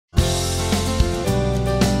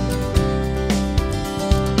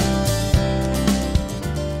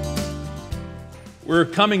We're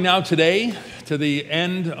coming now today to the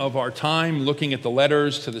end of our time looking at the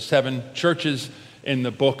letters to the 7 churches in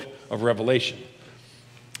the book of Revelation.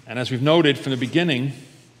 And as we've noted from the beginning,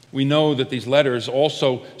 we know that these letters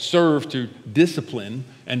also serve to discipline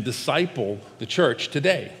and disciple the church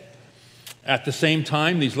today. At the same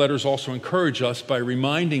time, these letters also encourage us by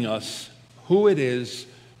reminding us who it is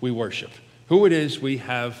we worship, who it is we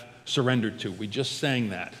have surrendered to. We just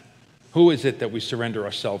sang that. Who is it that we surrender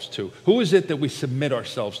ourselves to? Who is it that we submit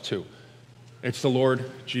ourselves to? It's the Lord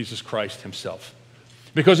Jesus Christ himself.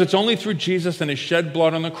 Because it's only through Jesus and his shed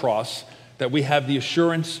blood on the cross that we have the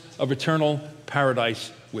assurance of eternal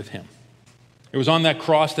paradise with him. It was on that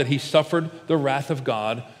cross that he suffered the wrath of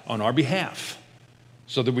God on our behalf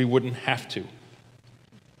so that we wouldn't have to.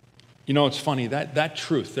 You know, it's funny, that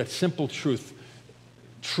truth, that simple truth,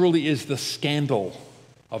 truly is the scandal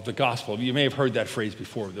of the gospel. You may have heard that phrase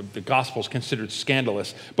before. The gospel is considered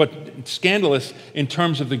scandalous, but scandalous in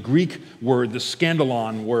terms of the Greek word, the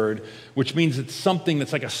scandalon word, which means it's something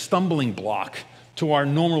that's like a stumbling block to our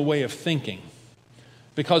normal way of thinking.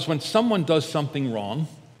 Because when someone does something wrong,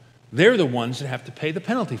 they're the ones that have to pay the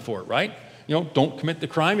penalty for it, right? You know, don't commit the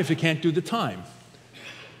crime if you can't do the time.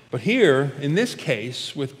 But here, in this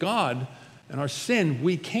case, with God and our sin,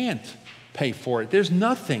 we can't pay for it. There's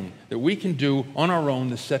nothing that we can do on our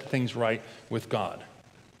own to set things right with God.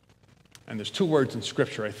 And there's 2 words in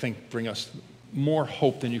Scripture I think bring us more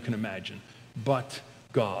hope than you can imagine. But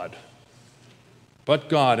God. But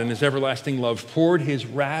God, in his everlasting love, poured his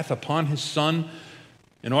wrath upon his Son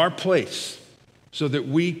in our place so that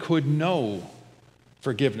we could know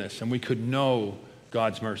forgiveness and we could know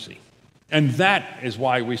God's mercy. And that is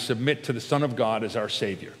why we submit to the Son of God as our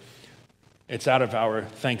Savior. It's out of our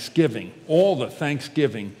thanksgiving, all the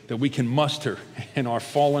thanksgiving that we can muster in our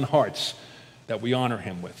fallen hearts, that we honor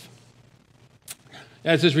him with.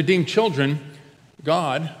 As his redeemed children,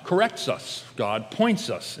 God corrects us. God points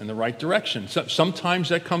us in the right direction. Sometimes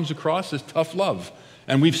that comes across as tough love,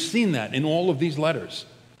 and we've seen that in all of these letters.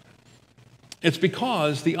 It's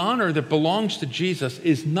because the honor that belongs to Jesus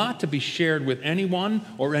is not to be shared with anyone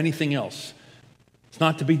or anything else. It's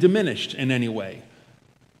not to be diminished in any way.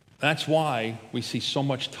 That's why we see so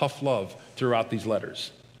much tough love throughout these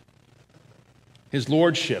letters. His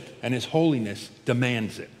lordship and his holiness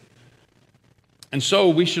demands it. And so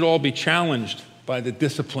we should all be challenged by the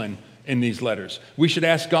discipline in these letters. We should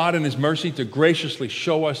ask God in his mercy to graciously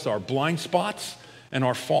show us our blind spots and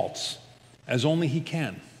our faults, as only he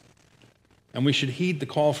can. And we should heed the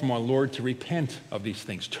call from our Lord to repent of these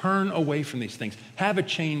things, turn away from these things, have a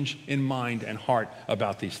change in mind and heart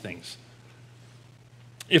about these things.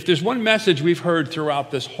 If there's one message we've heard throughout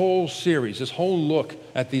this whole series, this whole look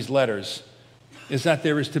at these letters, is that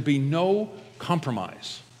there is to be no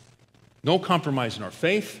compromise. No compromise in our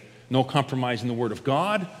faith, no compromise in the Word of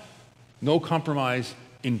God, no compromise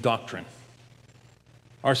in doctrine.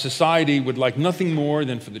 Our society would like nothing more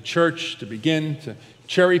than for the church to begin to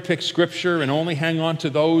cherry-pick Scripture and only hang on to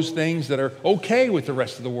those things that are okay with the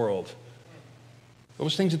rest of the world,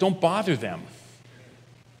 those things that don't bother them.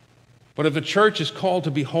 But if the church is called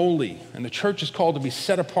to be holy and the church is called to be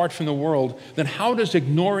set apart from the world, then how does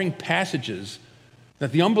ignoring passages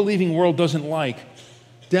that the unbelieving world doesn't like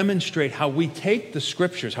demonstrate how we take the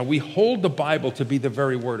Scriptures, how we hold the Bible to be the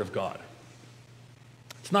very Word of God?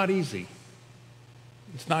 It's not easy.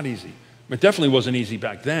 It's not easy. It definitely wasn't easy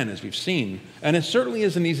back then, as we've seen, and it certainly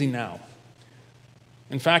isn't easy now.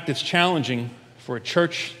 In fact, it's challenging for a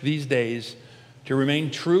church these days to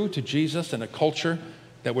remain true to Jesus in a culture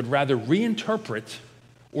that would rather reinterpret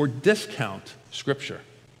or discount Scripture,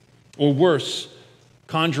 or worse,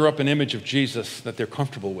 conjure up an image of Jesus that they're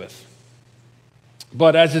comfortable with.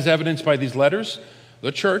 But as is evidenced by these letters,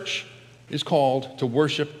 the church is called to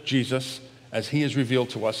worship Jesus as he is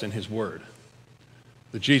revealed to us in his Word.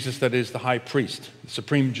 The Jesus that is the high priest, the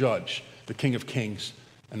supreme judge, the King of kings,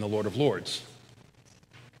 and the Lord of lords.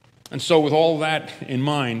 And so with all that in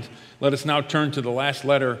mind, let us now turn to the last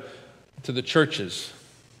letter to the churches.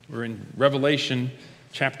 We're in Revelation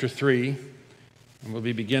chapter 3, and we'll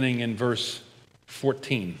be beginning in verse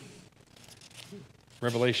 14.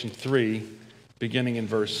 Revelation 3, beginning in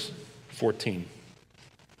verse 14.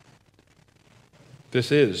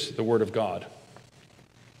 This is the Word of God.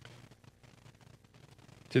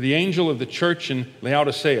 To the angel of the church in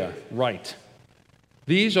Laodicea, write,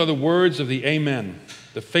 these are the words of the Amen,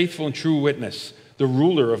 the faithful and true witness, the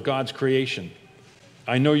ruler of God's creation.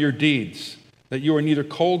 I know your deeds, that you are neither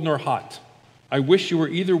cold nor hot. I wish you were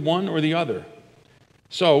either one or the other.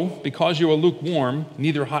 So, because you are lukewarm,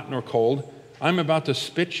 neither hot nor cold, I'm about to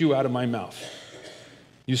spit you out of my mouth.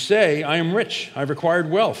 You say, I am rich, I've acquired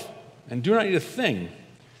wealth, and do not eat a thing,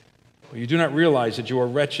 but you do not realize that you are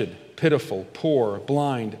wretched, pitiful, poor,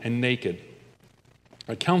 blind, and naked.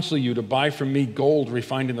 I counsel you to buy from me gold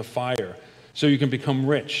refined in the fire, so you can become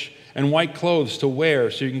rich, and white clothes to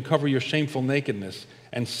wear, so you can cover your shameful nakedness,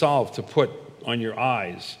 and salve to put on your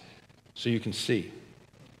eyes, so you can see.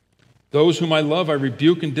 Those whom I love, I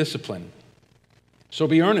rebuke and discipline. So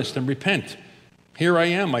be earnest and repent. Here I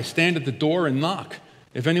am. I stand at the door and knock.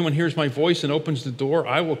 If anyone hears my voice and opens the door,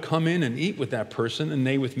 I will come in and eat with that person, and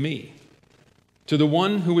they with me. To the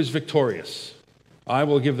one who is victorious, I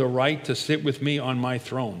will give the right to sit with me on my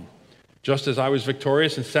throne, just as I was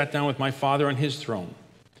victorious and sat down with my Father on his throne.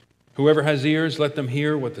 Whoever has ears, let them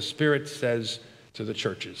hear what the Spirit says to the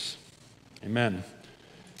churches. Amen.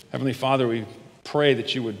 Heavenly Father, we pray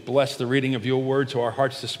that you would bless the reading of your word to our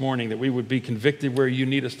hearts this morning, that we would be convicted where you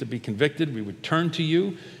need us to be convicted. We would turn to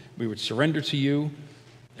you, we would surrender to you,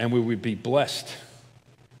 and we would be blessed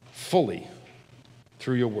fully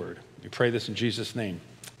through your word. We pray this in Jesus' name.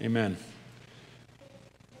 Amen.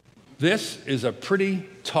 This is a pretty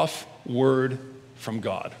tough word from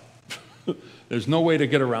God. There's no way to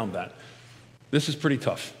get around that. This is pretty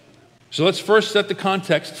tough. So let's first set the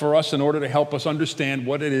context for us in order to help us understand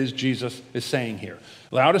what it is Jesus is saying here.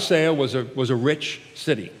 Laodicea was a rich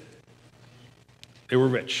city. They were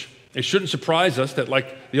rich. It shouldn't surprise us that,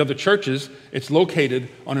 like the other churches, it's located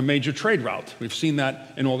on a major trade route. We've seen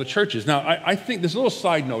that in all the churches. Now, I think there's a little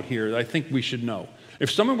side note here that I think we should know. If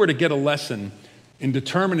someone were to get a lesson in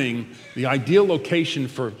determining the ideal location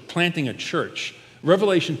for planting a church,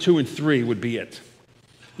 Revelation 2 and 3 would be it.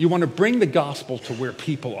 You want to bring the gospel to where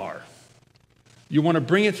people are. You want to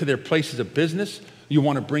bring it to their places of business. You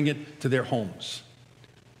want to bring it to their homes.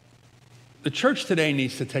 The church today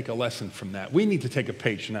needs to take a lesson from that. We need to take a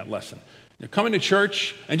page from that lesson. You're coming to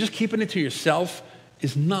church and just keeping it to yourself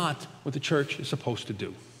is not what the church is supposed to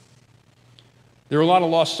do. There were a lot of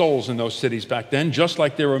lost souls in those cities back then, just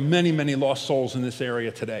like there are many, many lost souls in this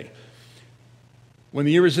area today. When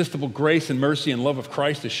the irresistible grace and mercy and love of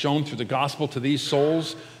Christ is shown through the gospel to these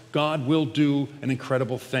souls, God will do an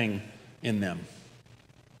incredible thing in them.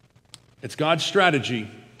 It's God's strategy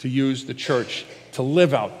to use the church to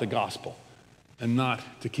live out the gospel and not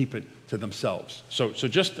to keep it to themselves. So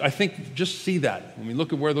I think just see that. When we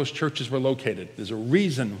look at where those churches were located, there's a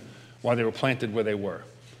reason why they were planted where they were.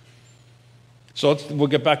 So we'll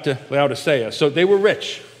get back to Laodicea. So they were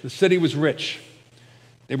rich. The city was rich.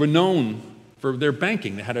 They were known for their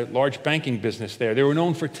banking. They had a large banking business there. They were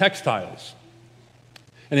known for textiles.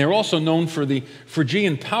 And they were also known for the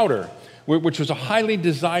Phrygian powder, which was a highly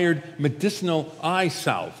desired medicinal eye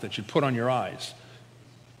salve that you'd put on your eyes.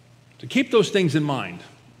 So keep those things in mind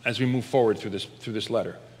as we move forward through this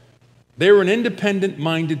letter. They were an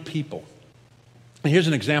independent-minded people. And here's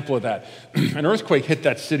an example of that. An earthquake hit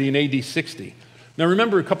that city in AD 60. Now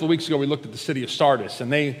remember, a couple of weeks ago we looked at the city of Sardis,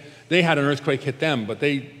 and they had an earthquake hit them, but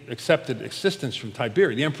they accepted assistance from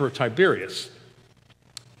Tiberius, the Emperor Tiberius.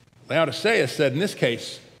 Laodicea said, in this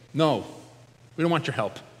case, no, we don't want your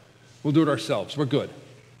help. We'll do it ourselves. We're good.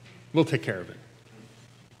 We'll take care of it.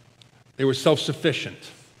 They were self-sufficient,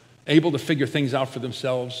 able to figure things out for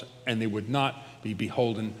themselves, and they would not be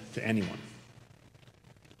beholden to anyone.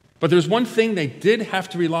 But there's one thing they did have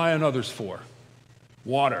to rely on others for: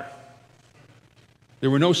 water. There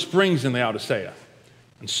were no springs in Laodicea,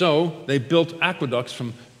 and so they built aqueducts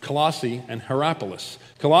from Colossae and Hierapolis.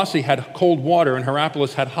 Colossae had cold water, and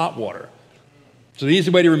Hierapolis had hot water. So the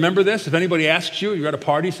easy way to remember this, if anybody asks you, you're at a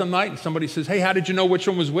party some night, and somebody says, hey, how did you know which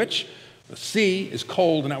one was which? The C is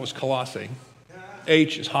cold, and that was Colossae.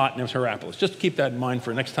 H is hot, and it was Hierapolis. Just keep that in mind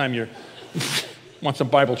for next time you want some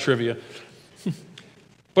Bible trivia.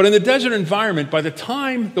 But in the desert environment, by the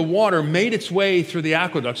time the water made its way through the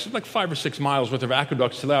aqueducts, like 5 or 6 miles worth of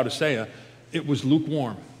aqueducts to Laodicea, it was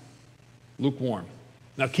lukewarm. Lukewarm.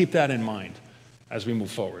 Now keep that in mind as we move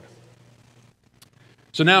forward.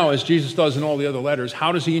 So now, as Jesus does in all the other letters,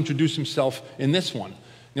 how does he introduce himself in this one?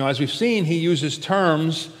 You know, as we've seen, he uses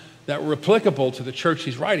terms that were applicable to the church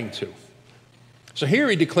he's writing to. So here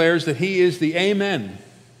he declares that he is the Amen,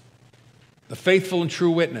 the faithful and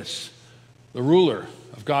true witness, the ruler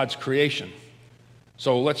of God's creation.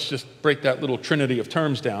 So let's just break that little trinity of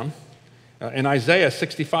terms down. In Isaiah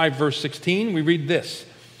 65, verse 16, we read this: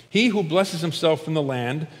 he who blesses himself in the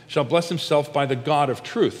land shall bless himself by the God of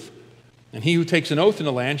truth, and he who takes an oath in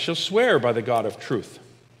the land shall swear by the God of truth.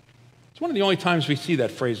 It's one of the only times we see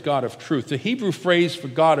that phrase, God of truth. The Hebrew phrase for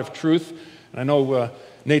God of truth, and I know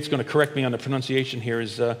Nate's going to correct me on the pronunciation here,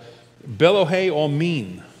 is Belohe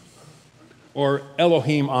Omin, or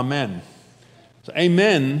Elohim Amen. So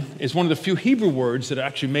amen is one of the few Hebrew words that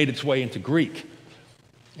actually made its way into Greek.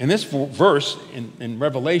 In this verse, in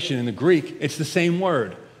Revelation, in the Greek, it's the same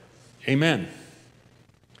word, amen.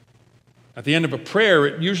 At the end of a prayer,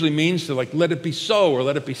 it usually means to let it be so or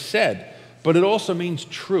let it be said, but it also means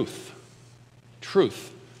truth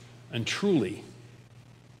and truly.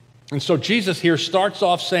 And so Jesus here starts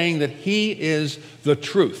off saying that he is the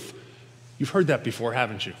truth. You've heard that before,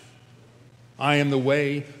 haven't you? I am the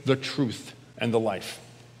way, the truth, and the life.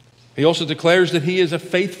 He also declares that he is a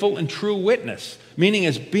faithful and true witness, meaning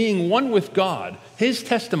as being one with God, his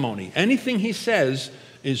testimony, anything he says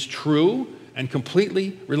is true and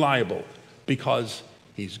completely reliable because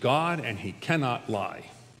he's God and he cannot lie.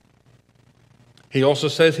 He also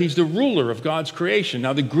says he's the ruler of God's creation.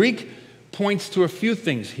 Now, the Greek points to a few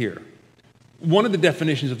things here. One of the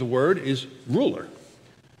definitions of the word is ruler.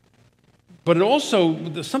 But it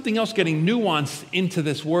also, something else getting nuanced into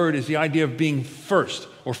this word is the idea of being first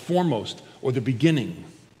or foremost or the beginning.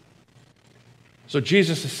 So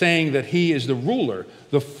Jesus is saying that he is the ruler,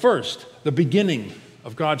 the first, the beginning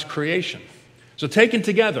of God's creation. So taken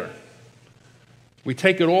together, we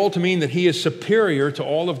take it all to mean that he is superior to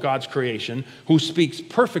all of God's creation, who speaks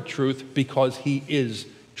perfect truth because he is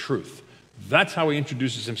truth. That's how he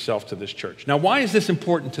introduces himself to this church. Now, why is this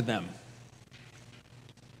important to them?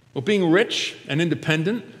 Well, being rich and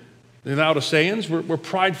independent, the Laodiceans were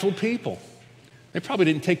prideful people. They probably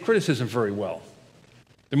didn't take criticism very well.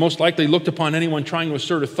 They most likely looked upon anyone trying to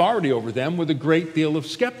assert authority over them with a great deal of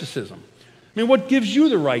skepticism. I mean, what gives you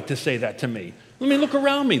the right to say that to me? I mean, look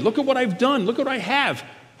around me. Look at what I've done. Look what I have.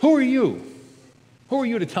 Who are you? Who are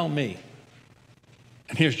you to tell me?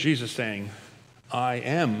 And here's Jesus saying, I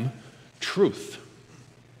am truth.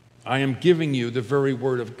 I am giving you the very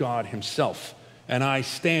word of God himself, and I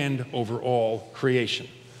stand over all creation,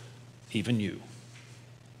 even you.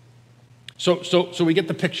 So we get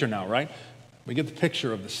the picture now, right? We get the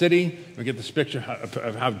picture of the city. We get this picture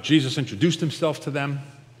of how Jesus introduced himself to them.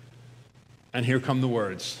 And here come the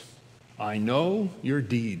words, I know your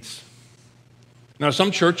deeds. Now,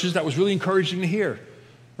 some churches, that was really encouraging to hear,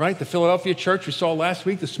 right? The Philadelphia church we saw last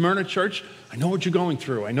week, the Smyrna church, I know what you're going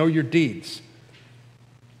through. I know your deeds.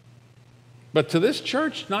 But to this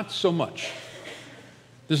church, not so much.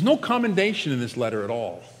 There's no commendation in this letter at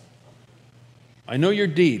all. I know your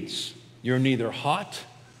deeds. You're neither hot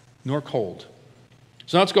nor cold.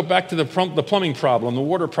 So now let's go back to the plumbing problem, the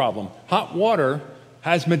water problem. Hot water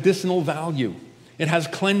has medicinal value. It has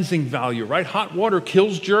cleansing value, right? Hot water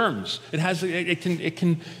kills germs. It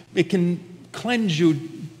can cleanse you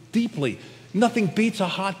deeply. Nothing beats a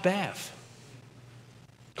hot bath.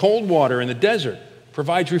 Cold water in the desert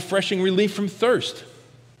provides refreshing relief from thirst.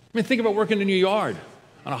 I mean, think about working in your yard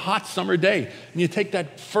on a hot summer day, and you take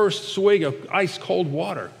that first swig of ice cold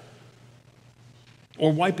water,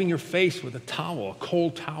 or wiping your face with a towel, a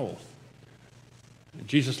cold towel. And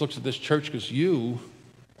Jesus looks at this church and goes, you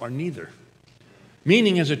are neither.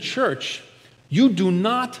 Meaning, as a church, you do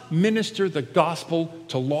not minister the gospel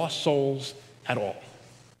to lost souls at all.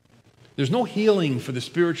 There's no healing for the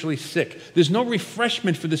spiritually sick. There's no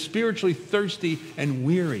refreshment for the spiritually thirsty and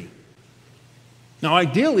weary. Now,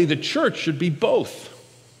 ideally, the church should be both.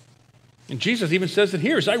 And Jesus even says it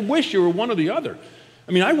here. I wish you were one or the other.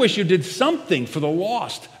 I mean, I wish you did something for the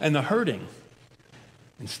lost and the hurting.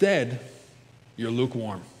 Instead, you're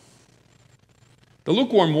lukewarm. The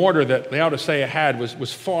lukewarm water that Laodicea had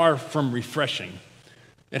was far from refreshing.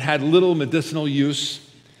 It had little medicinal use.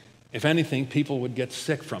 If anything, people would get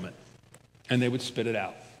sick from it, and they would spit it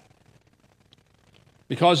out.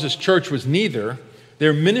 Because this church was neither,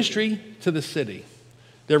 their ministry to the city,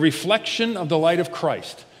 their reflection of the light of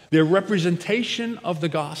Christ, their representation of the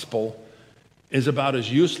gospel is about as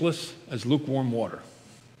useless as lukewarm water.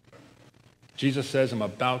 Jesus says, I'm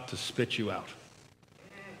about to spit you out.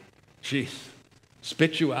 Jeez,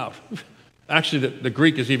 spit you out. Actually, the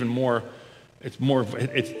Greek is even more,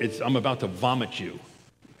 I'm about to vomit you.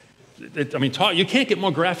 You can't get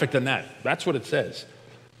more graphic than that. That's what it says.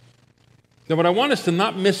 Now, what I want us to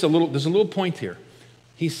not miss there's a little point here.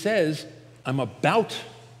 He says, I'm about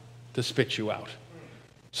to spit you out.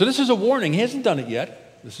 So this is a warning. He hasn't done it yet.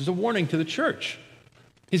 This is a warning to the church.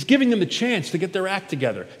 He's giving them the chance to get their act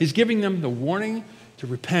together. He's giving them the warning to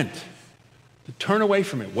repent, to turn away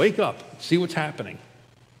from it, wake up, see what's happening.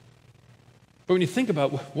 But when you think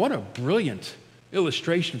about what a brilliant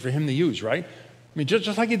illustration for him to use, right? I mean,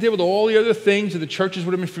 just like he did with all the other things that the churches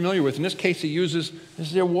would have been familiar with. In this case, he uses, this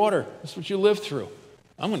is their water. This is what you live through.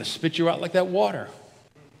 I'm going to spit you out like that water.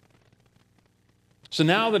 So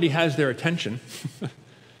now that he has their attention,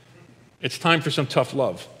 it's time for some tough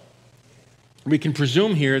love. We can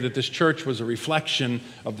presume here that this church was a reflection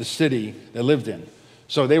of the city they lived in.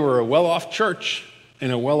 So they were a well-off church,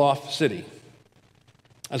 in a well-off city.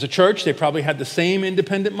 As a church, they probably had the same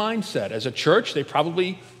independent mindset. As a church, they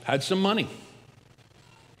probably had some money.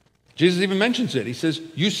 Jesus even mentions it. He says,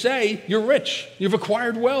 you say you're rich. You've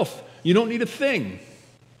acquired wealth. You don't need a thing.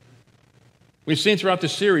 We've seen throughout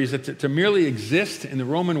this series that to merely exist in the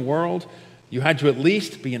Roman world, you had to at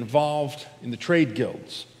least be involved in the trade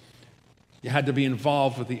guilds. You had to be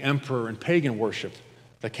involved with the emperor and pagan worship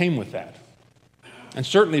that came with that. And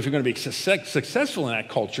certainly if you're going to be successful in that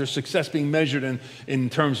culture, success being measured in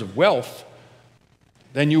terms of wealth,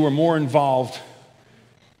 then you were more involved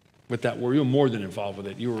with that word. You were more than involved with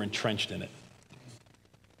it. You were entrenched in it.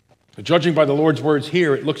 But judging by the Lord's words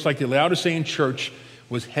here, it looks like the Laodicean church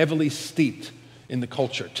was heavily steeped in the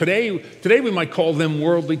culture. Today we might call them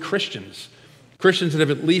worldly Christians. Christians that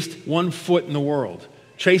have at least one foot in the world,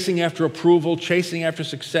 chasing after approval, chasing after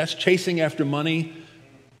success, chasing after money,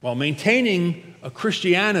 while maintaining a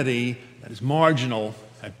Christianity that is marginal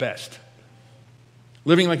at best.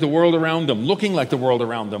 Living like the world around them, looking like the world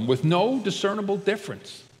around them, with no discernible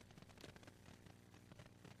difference.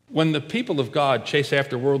 When the people of God chase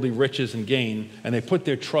after worldly riches and gain, and they put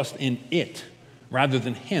their trust in it rather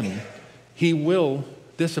than Him, He will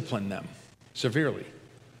discipline them severely.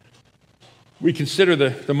 We consider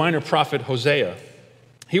the minor prophet Hosea.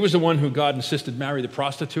 He was the one who God insisted marry the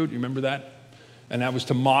prostitute. You remember that? And that was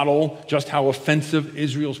to model just how offensive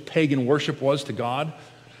Israel's pagan worship was to God.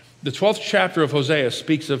 The 12th chapter of Hosea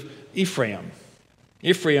speaks of Ephraim.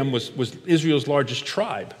 Ephraim was Israel's largest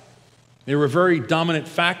tribe. They were a very dominant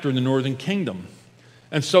factor in the northern kingdom.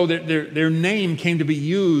 And so their name came to be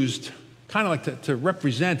used kind of like to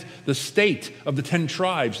represent the state of the 10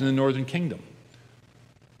 tribes in the northern kingdom.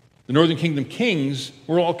 The northern kingdom kings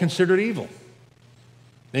were all considered evil.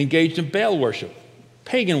 They engaged in Baal worship,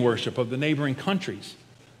 pagan worship of the neighboring countries.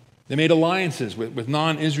 They made alliances with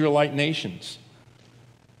non-Israelite nations.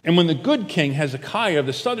 And when the good king Hezekiah of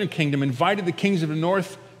the southern kingdom invited the kings of the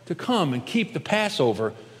north to come and keep the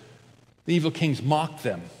Passover, the evil kings mocked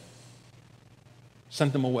them,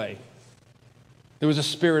 sent them away. There was a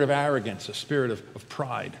spirit of arrogance, a spirit of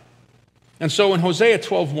pride. And so in Hosea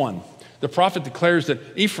 12:1, the prophet declares that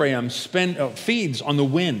Ephraim feeds on the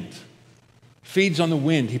wind. Feeds on the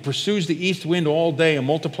wind. He pursues the east wind all day and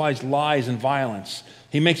multiplies lies and violence.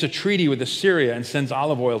 He makes a treaty with Assyria and sends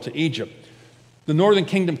olive oil to Egypt. The northern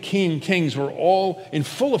kingdom kings were all in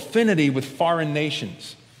full affinity with foreign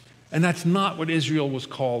nations. And that's not what Israel was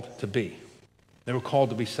called to be. They were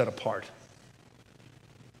called to be set apart.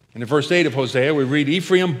 In verse 8 of Hosea, we read,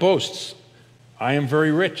 Ephraim boasts, I am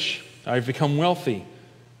very rich. I have become wealthy.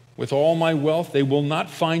 With all my wealth, they will not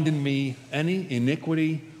find in me any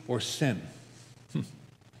iniquity or sin.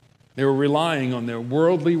 They were relying on their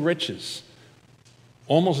worldly riches,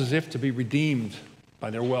 almost as if to be redeemed by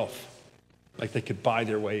their wealth, like they could buy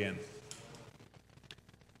their way in.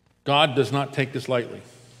 God does not take this lightly.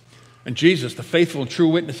 And Jesus, the faithful and true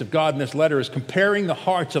witness of God in this letter, is comparing the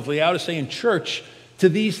hearts of the Laodicean church to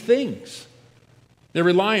these things. Their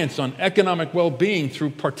reliance on economic well-being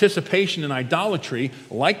through participation in idolatry,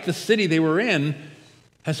 like the city they were in,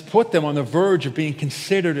 has put them on the verge of being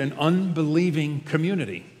considered an unbelieving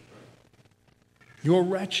community. You're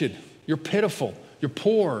wretched, you're pitiful, you're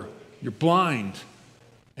poor, you're blind,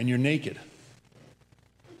 and you're naked.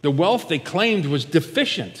 The wealth they claimed was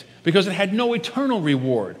deficient because it had no eternal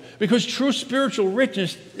reward, because true spiritual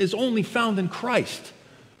richness is only found in Christ.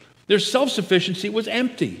 Their self-sufficiency was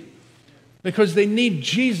empty because they need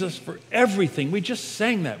Jesus for everything. We just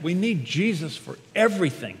sang that. We need Jesus for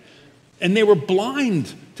everything. And they were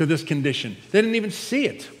blind to this condition. They didn't even see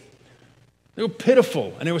it. They were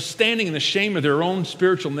pitiful, and they were standing in the shame of their own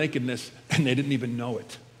spiritual nakedness, and they didn't even know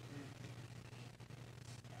it.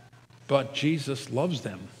 But Jesus loves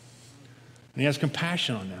them, and He has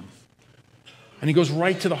compassion on them. And He goes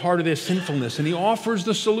right to the heart of their sinfulness, and He offers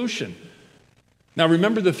the solution. Now,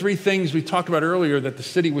 remember the three things we talked about earlier that the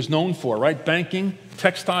city was known for, right? Banking,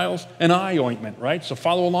 textiles, and eye ointment, right? So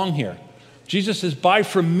follow along here. Jesus says, buy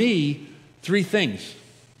from me three things.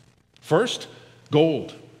 First,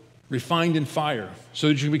 gold, refined in fire, so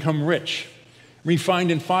that you can become rich. Refined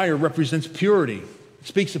in fire represents purity. It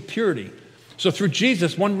speaks of purity. So through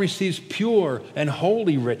Jesus, one receives pure and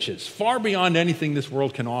holy riches, far beyond anything this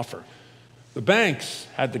world can offer. The banks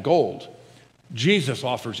had the gold. Jesus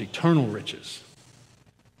offers eternal riches.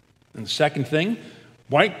 And the second thing,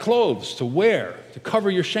 white clothes to wear, to cover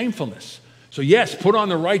your shamefulness. So yes, put on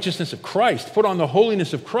the righteousness of Christ, put on the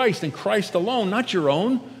holiness of Christ and Christ alone, not your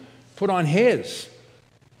own. Put on His.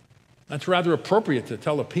 That's rather appropriate to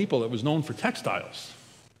tell a people that was known for textiles.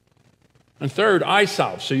 And third, eye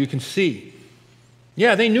salve, so you can see.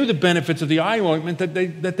 Yeah, they knew the benefits of the eye ointment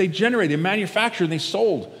that they generated, they manufactured, and they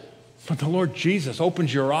sold. But the Lord Jesus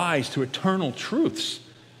opens your eyes to eternal truths.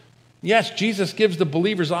 Yes, Jesus gives the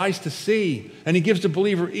believer's eyes to see, and he gives the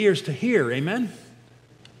believer ears to hear. Amen?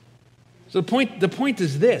 So the point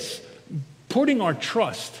is this. Putting our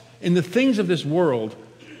trust in the things of this world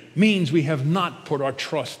means we have not put our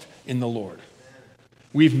trust in the Lord.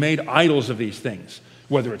 We've made idols of these things,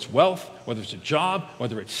 whether it's wealth, whether it's a job,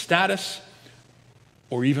 whether it's status,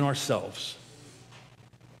 or even ourselves.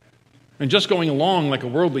 And just going along like a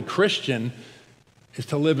worldly Christian is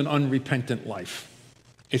to live an unrepentant life.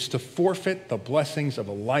 It's to forfeit the blessings of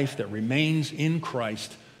a life that remains in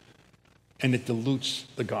Christ, and it dilutes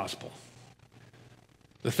the gospel.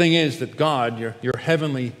 The thing is that God, your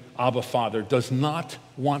heavenly Abba Father, does not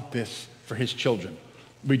want this for his children.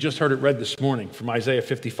 We just heard it read this morning from Isaiah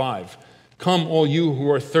 55. Come, all you who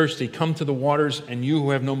are thirsty, come to the waters, and you who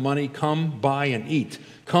have no money, come buy and eat.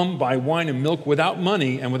 Come buy wine and milk without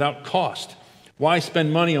money and without cost. Why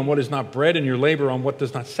spend money on what is not bread and your labor on what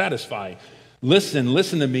does not satisfy? Listen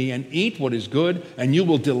to me and eat what is good, and you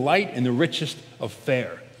will delight in the richest of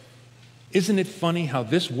fare. Isn't it funny how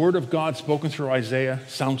this word of God spoken through Isaiah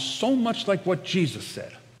sounds so much like what Jesus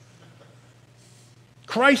said?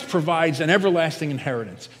 Christ provides an everlasting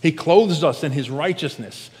inheritance. He clothes us in his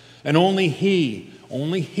righteousness, and only he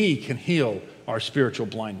can heal our spiritual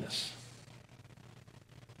blindness.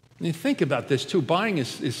 And you think about this too. Buying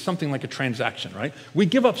is something like a transaction, right? We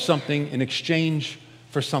give up something in exchange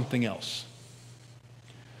for something else.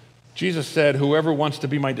 Jesus said, whoever wants to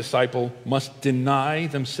be my disciple must deny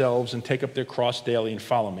themselves and take up their cross daily and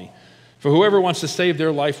follow me. For whoever wants to save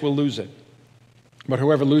their life will lose it. But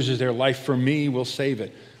whoever loses their life for me will save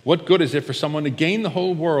it. What good is it for someone to gain the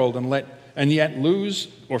whole world and yet lose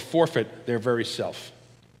or forfeit their very self?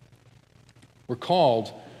 We're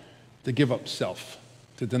called to give up self,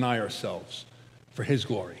 to deny ourselves for his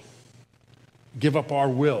glory. Give up our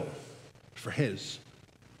will for his.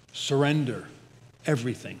 Surrender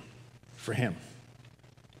everything for him.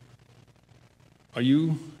 Are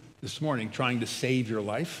you this morning trying to save your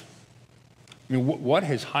life? I mean, what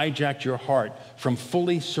has hijacked your heart from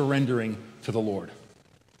fully surrendering to the Lord?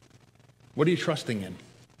 What are you trusting in?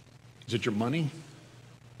 Is it your money?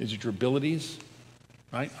 Is it your abilities?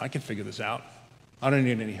 Right? I can figure this out. I don't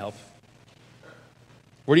need any help.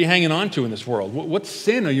 What are you hanging on to in this world? What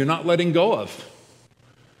sin are you not letting go of?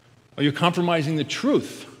 Are you compromising the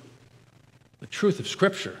truth of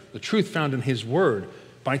Scripture, the truth found in his word,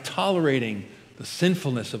 by tolerating the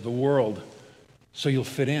sinfulness of the world so you'll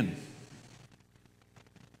fit in?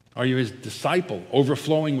 Are you his disciple,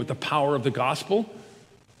 overflowing with the power of the gospel?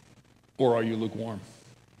 Or are you lukewarm?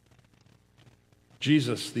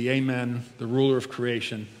 Jesus, the Amen, the ruler of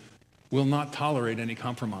creation, will not tolerate any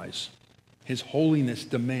compromise. His holiness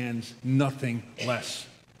demands nothing less.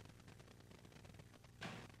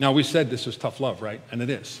 Now, we said this was tough love, right? And it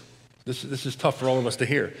is. This is tough for all of us to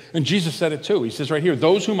hear. And Jesus said it too. He says right here,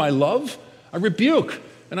 those whom I love, I rebuke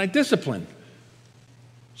and I discipline.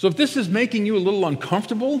 So if this is making you a little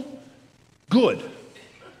uncomfortable, good.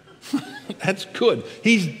 That's good.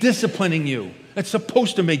 He's disciplining you. That's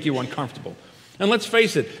supposed to make you uncomfortable. And let's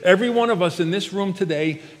face it, every one of us in this room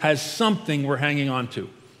today has something we're hanging on to.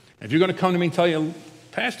 If you're going to come to me and tell you,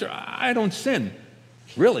 Pastor, I don't sin.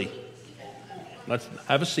 Really? Let's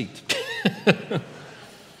have a seat.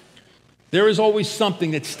 There is always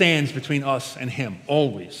something that stands between us and him,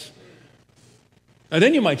 always. And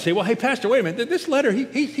then you might say, well, hey, Pastor, wait a minute. This letter,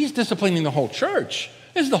 he's disciplining the whole church.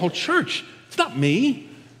 This is the whole church. It's not me.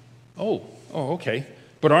 Oh, okay.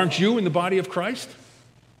 But aren't you in the body of Christ?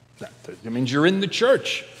 That means you're in the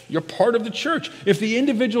church. You're part of the church. If the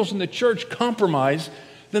individuals in the church compromise,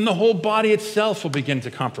 then the whole body itself will begin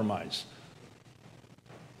to compromise.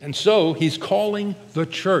 And so he's calling the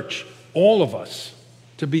church, all of us,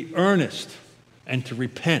 to be earnest and to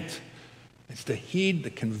repent. It's to heed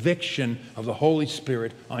the conviction of the Holy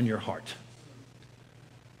Spirit on your heart.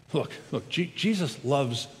 Look, Jesus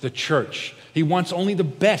loves the church. He wants only the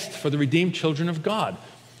best for the redeemed children of God.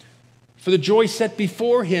 For the joy set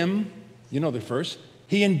before him, you know the verse,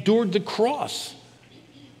 he endured the cross.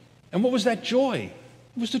 And what was that joy?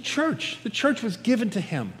 It was the church. The church was given to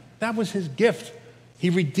him. That was his gift.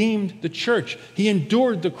 He redeemed the church. He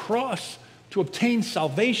endured the cross to obtain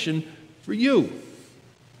salvation for you.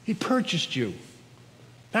 He purchased you.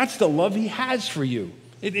 That's the love he has for you.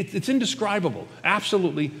 It's indescribable,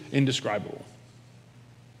 absolutely indescribable.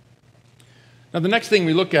 Now, the next thing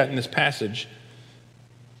we look at in this passage,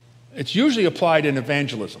 it's usually applied in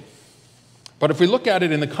evangelism. But if we look at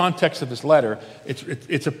it in the context of this letter,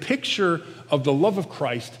 it's a picture of the love of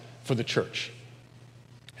Christ for the church.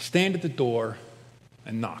 stand at the door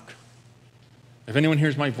and knock. If anyone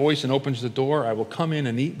hears my voice and opens the door, I will come in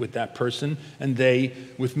and eat with that person, and they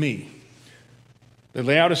with me. The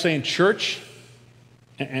Laodicean church,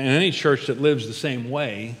 and any church that lives the same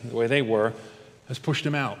way, the way they were, has pushed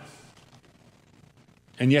him out.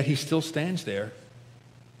 And yet he still stands there,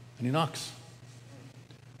 and he knocks.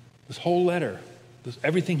 This whole letter,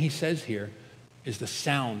 everything he says here, is the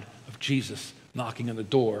sound of Jesus knocking on the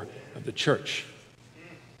door of the church.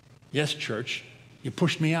 Yes, church, you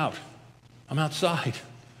pushed me out. I'm outside,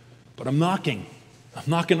 but I'm knocking. I'm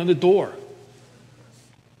knocking on the door.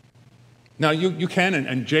 Now, you can,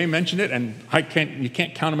 and Jay mentioned it, and you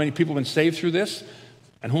can't count how many people have been saved through this,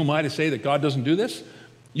 and who am I to say that God doesn't do this?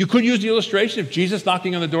 You could use the illustration of Jesus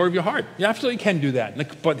knocking on the door of your heart. You absolutely can do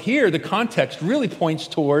that. But here, the context really points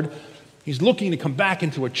toward he's looking to come back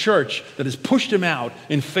into a church that has pushed him out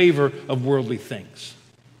in favor of worldly things.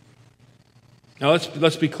 Now,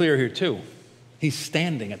 let's be clear here, too. He's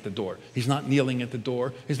standing at the door. He's not kneeling at the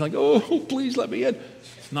door. He's like, oh, please let me in.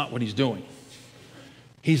 It's not what he's doing.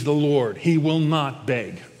 He's the Lord. He will not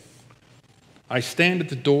beg. I stand at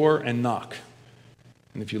the door and knock.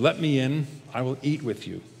 And if you let me in, I will eat with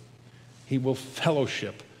you. He will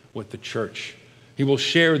fellowship with the church. He will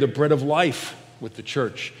share the bread of life with the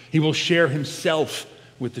church. He will share himself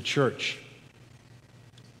with the church.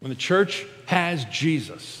 When the church has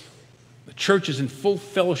Jesus, the church is in full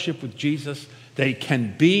fellowship with Jesus, they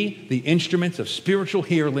can be the instruments of spiritual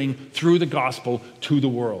healing through the gospel to the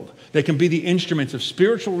world. They can be the instruments of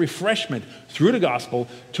spiritual refreshment through the gospel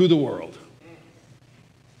to the world.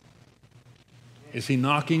 Is he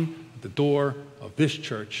knocking at the door of this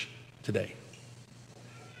church today?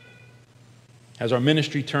 Has our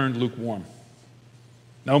ministry turned lukewarm?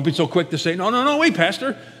 Now, don't be so quick to say, no, wait,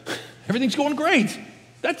 Pastor. Everything's going great.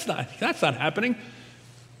 That's not happening.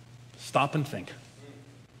 Stop and think.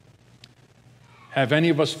 Have any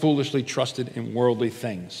of us foolishly trusted in worldly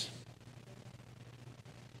things?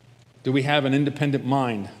 Do we have an independent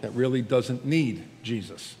mind that really doesn't need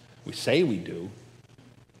Jesus? We say we do,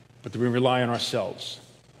 but do we rely on ourselves?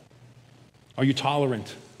 Are you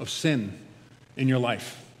tolerant of sin in your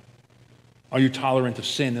life? Are you tolerant of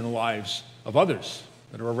sin in the lives of others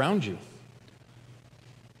that are around you?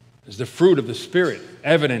 Is the fruit of the Spirit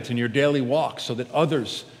evident in your daily walk so that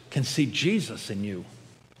others can see Jesus in you?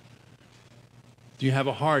 Do you have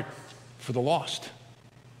a heart for the lost?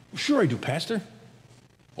 Sure I do, Pastor.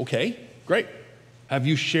 Okay, great. Have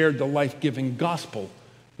you shared the life-giving gospel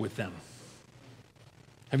with them?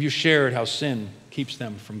 Have you shared how sin keeps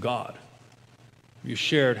them from God? Have you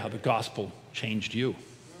shared how the gospel changed you?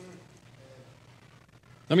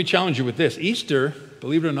 Let me challenge you with this. Easter,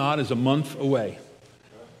 believe it or not, is a month away.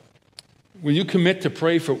 Will you commit to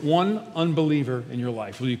pray for one unbeliever in your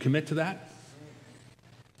life? Will you commit to that?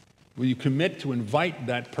 Will you commit to invite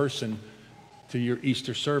that person to your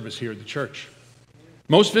Easter service here at the church?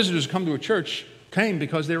 Most visitors who come to a church came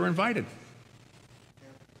because they were invited.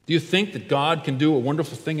 Do you think that God can do a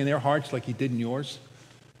wonderful thing in their hearts like he did in yours?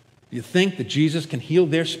 Do you think that Jesus can heal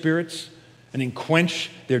their spirits and then quench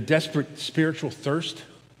their desperate spiritual thirst?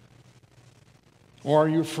 Or are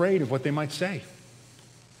you afraid of what they might say?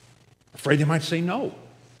 Afraid they might say no.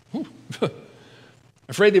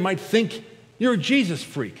 Afraid they might think you're a Jesus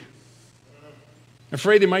freak.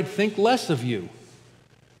 Afraid they might think less of you.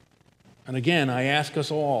 And again, I ask us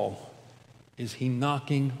all, is he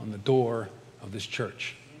knocking on the door of this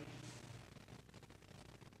church?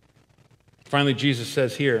 Finally, Jesus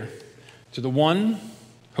says here, to the one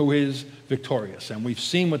who is victorious. And we've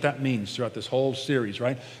seen what that means throughout this whole series,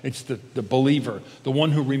 right? It's the believer, the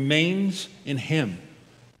one who remains in him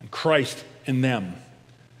and Christ in them.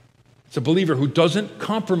 It's a believer who doesn't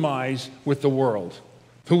compromise with the world,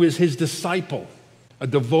 who is his disciple, a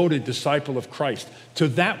devoted disciple of Christ. To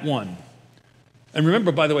that one, and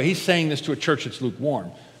remember, by the way, he's saying this to a church that's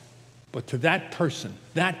lukewarm, but to that person,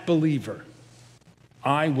 that believer,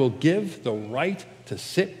 I will give the right to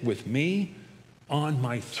sit with me on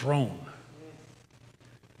my throne.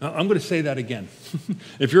 Now, I'm going to say that again.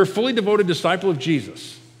 If you're a fully devoted disciple of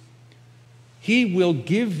Jesus, he will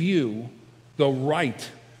give you the right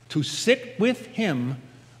to sit with him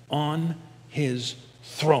on his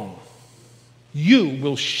throne. You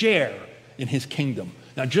will share in his kingdom.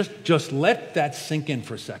 Now, just let that sink in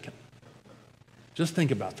for a second. Just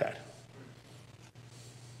think about that.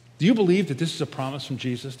 Do you believe that this is a promise from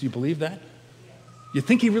Jesus? Do you believe that? You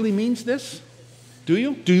think he really means this? Do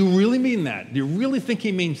you? Do you really mean that? Do you really think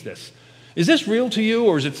he means this? Is this real to you,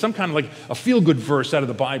 or is it some kind of like a feel-good verse out of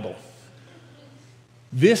the Bible?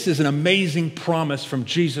 This is an amazing promise from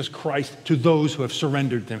Jesus Christ to those who have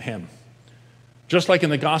surrendered to him. Just like in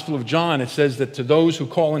the Gospel of John, it says that to those who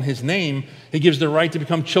call in his name, he gives the right to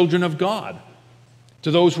become children of God.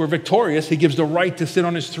 To those who are victorious, he gives the right to sit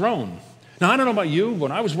on his throne. Now, I don't know about you,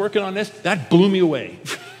 when I was working on this, that blew me away.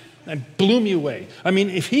 That blew me away. I mean,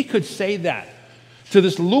 if he could say that to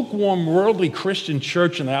this lukewarm, worldly Christian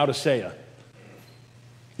church in Laodicea,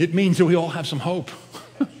 it means that we all have some hope.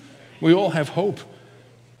 We all have hope.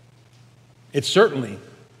 It certainly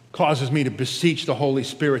causes me to beseech the Holy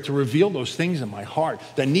Spirit to reveal those things in my heart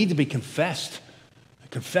that need to be confessed.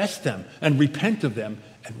 Confess them and repent of them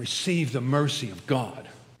and receive the mercy of God.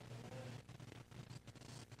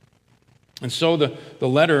 And so the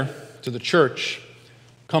letter to the church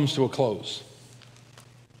comes to a close.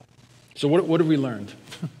 So what have we learned?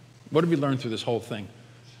 What have we learned through this whole thing?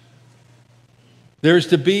 There is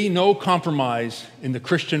to be no compromise in the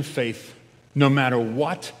Christian faith, no matter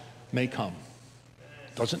what may come.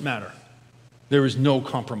 Doesn't matter. There is no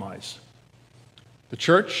compromise. The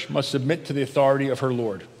church must submit to the authority of her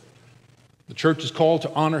Lord. The church is called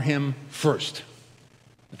to honor him first.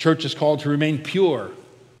 The church is called to remain pure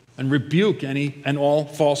and rebuke any and all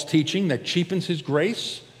false teaching that cheapens his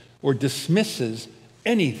grace or dismisses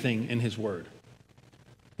anything in his word.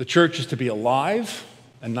 The church is to be alive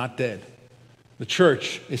and not dead. The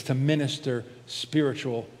church is to minister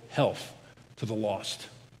spiritual health to the lost.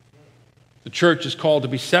 The church is called to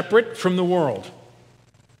be separate from the world,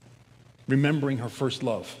 remembering her first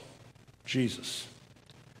love, Jesus.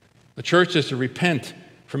 The church is to repent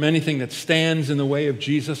from anything that stands in the way of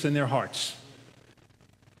Jesus in their hearts.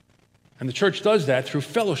 And the church does that through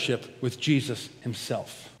fellowship with Jesus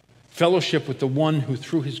himself. Fellowship with the one who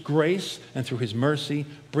through his grace and through his mercy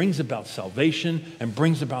brings about salvation and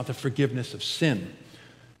brings about the forgiveness of sin.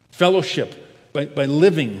 Fellowship by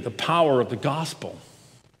living the power of the gospel.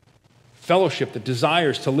 Fellowship that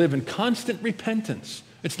desires to live in constant repentance.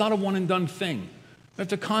 It's not a one and done thing. We have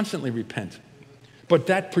to constantly repent. But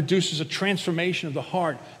that produces a transformation of the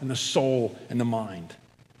heart and the soul and the mind.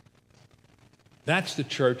 That's the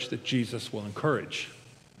church that Jesus will encourage.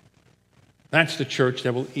 That's the church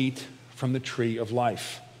that will eat from the tree of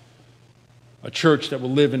life. A church that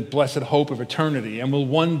will live in blessed hope of eternity and will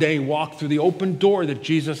one day walk through the open door that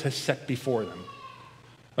Jesus has set before them.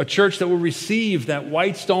 A church that will receive that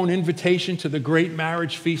white stone invitation to the great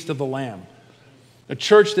marriage feast of the Lamb. A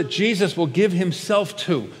church that Jesus will give himself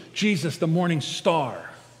to, Jesus, the morning star.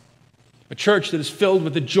 A church that is filled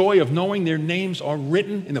with the joy of knowing their names are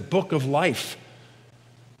written in the book of life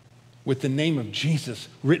with the name of Jesus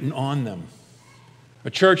written on them. A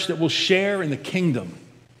church that will share in the kingdom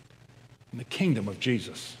of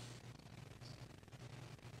Jesus.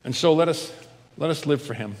 And so let us live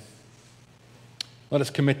for him. Let us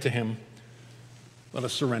commit to him. Let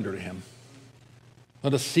us surrender to him.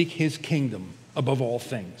 Let us seek his kingdom above all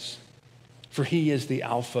things. For he is the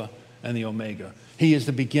Alpha and the Omega. He is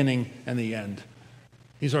the beginning and the end.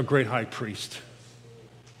 He's our great high priest.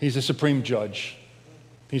 He's the supreme judge.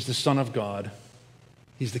 He's the Son of God.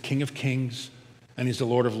 He's the King of kings. And he's the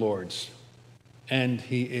Lord of lords. And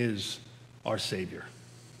he is our Savior.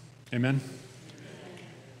 Amen?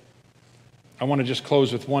 I want to just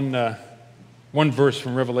close with one verse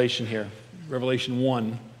from Revelation here. Revelation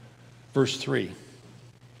 1, verse 3.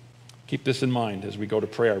 Keep this in mind as we go to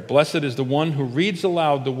prayer. Blessed is the one who reads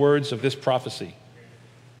aloud the words of this prophecy.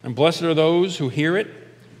 And blessed are those who hear it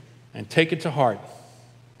and take it to heart.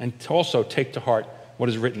 And also take to heart what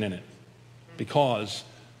is written in it. Because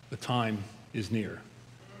the time is near.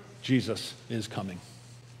 Jesus is coming.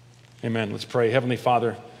 Amen. Let's pray. Heavenly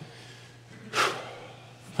Father,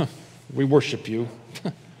 we worship you.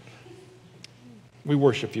 We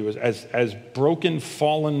worship you as broken,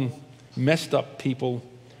 fallen, messed up people.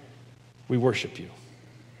 We worship you.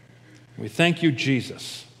 We thank you,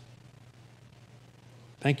 Jesus.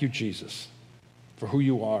 Thank you, Jesus, for who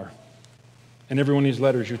you are. In every one of these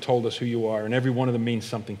letters, you told us who you are, and every one of them means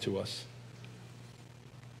something to us.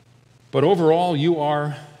 But overall, you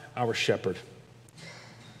are our shepherd.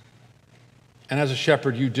 And as a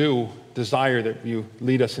shepherd, you do desire that you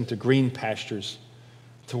lead us into green pastures,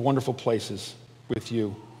 to wonderful places with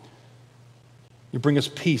you. You bring us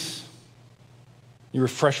peace. You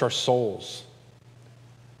refresh our souls.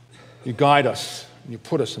 You guide us, and you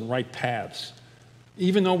put us in right paths.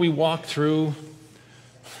 Even though we walk through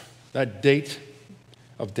that date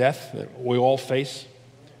of death that we all face,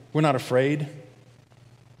 we're not afraid.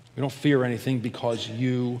 We don't fear anything because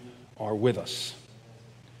you are with us.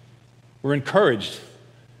 We're encouraged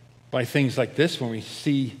by things like this when we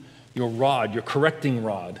see your rod, your correcting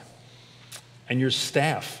rod, and your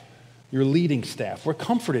staff, your leading staff. We're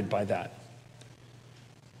comforted by that.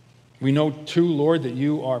 We know too, Lord, that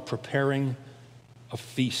you are preparing a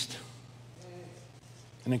feast,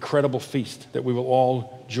 an incredible feast that we will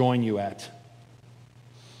all join you at.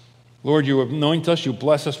 Lord, you anoint us, you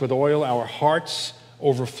bless us with oil, our hearts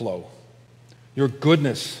overflow. Your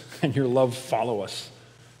goodness and your love follow us.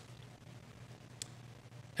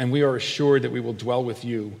 And we are assured that we will dwell with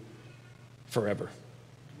you forever.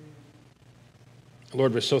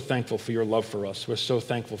 Lord, we're so thankful for your love for us. We're so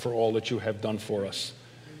thankful for all that you have done for us.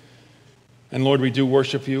 And Lord, we do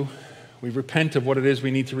worship you. We repent of what it is we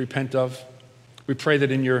need to repent of. We pray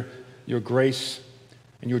that in your grace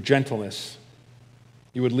and your gentleness,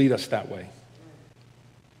 you would lead us that way.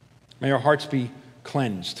 May our hearts be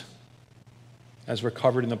cleansed as we're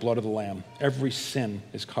covered in the blood of the Lamb. Every sin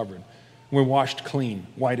is covered. We're washed clean,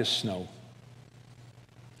 white as snow.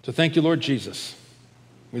 So thank you, Lord Jesus.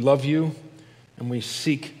 We love you, and we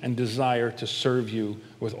seek and desire to serve you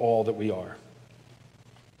with all that we are.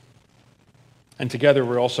 And together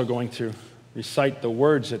we're also going to recite the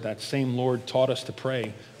words that that same Lord taught us to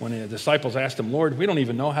pray when the disciples asked him, Lord, we don't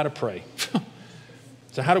even know how to pray.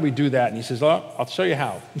 So how do we do that? And he says, oh, I'll show you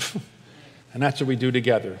how. And that's what we do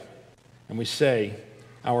together. And we say,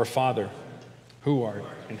 Our Father, who art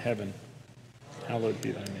in heaven, hallowed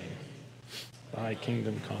be thy name. Thy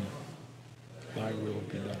kingdom come, thy will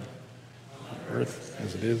be done, on earth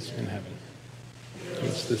as it is in heaven. Give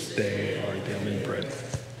us this day our daily bread.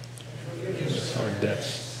 Forgive us our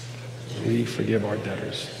debts, as we forgive our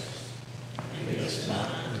debtors. Lead us not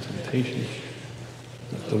into temptation,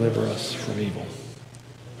 but deliver us from evil.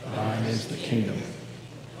 Thine is the kingdom,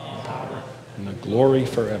 the power, and the glory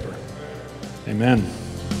forever. Amen.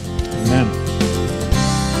 Amen.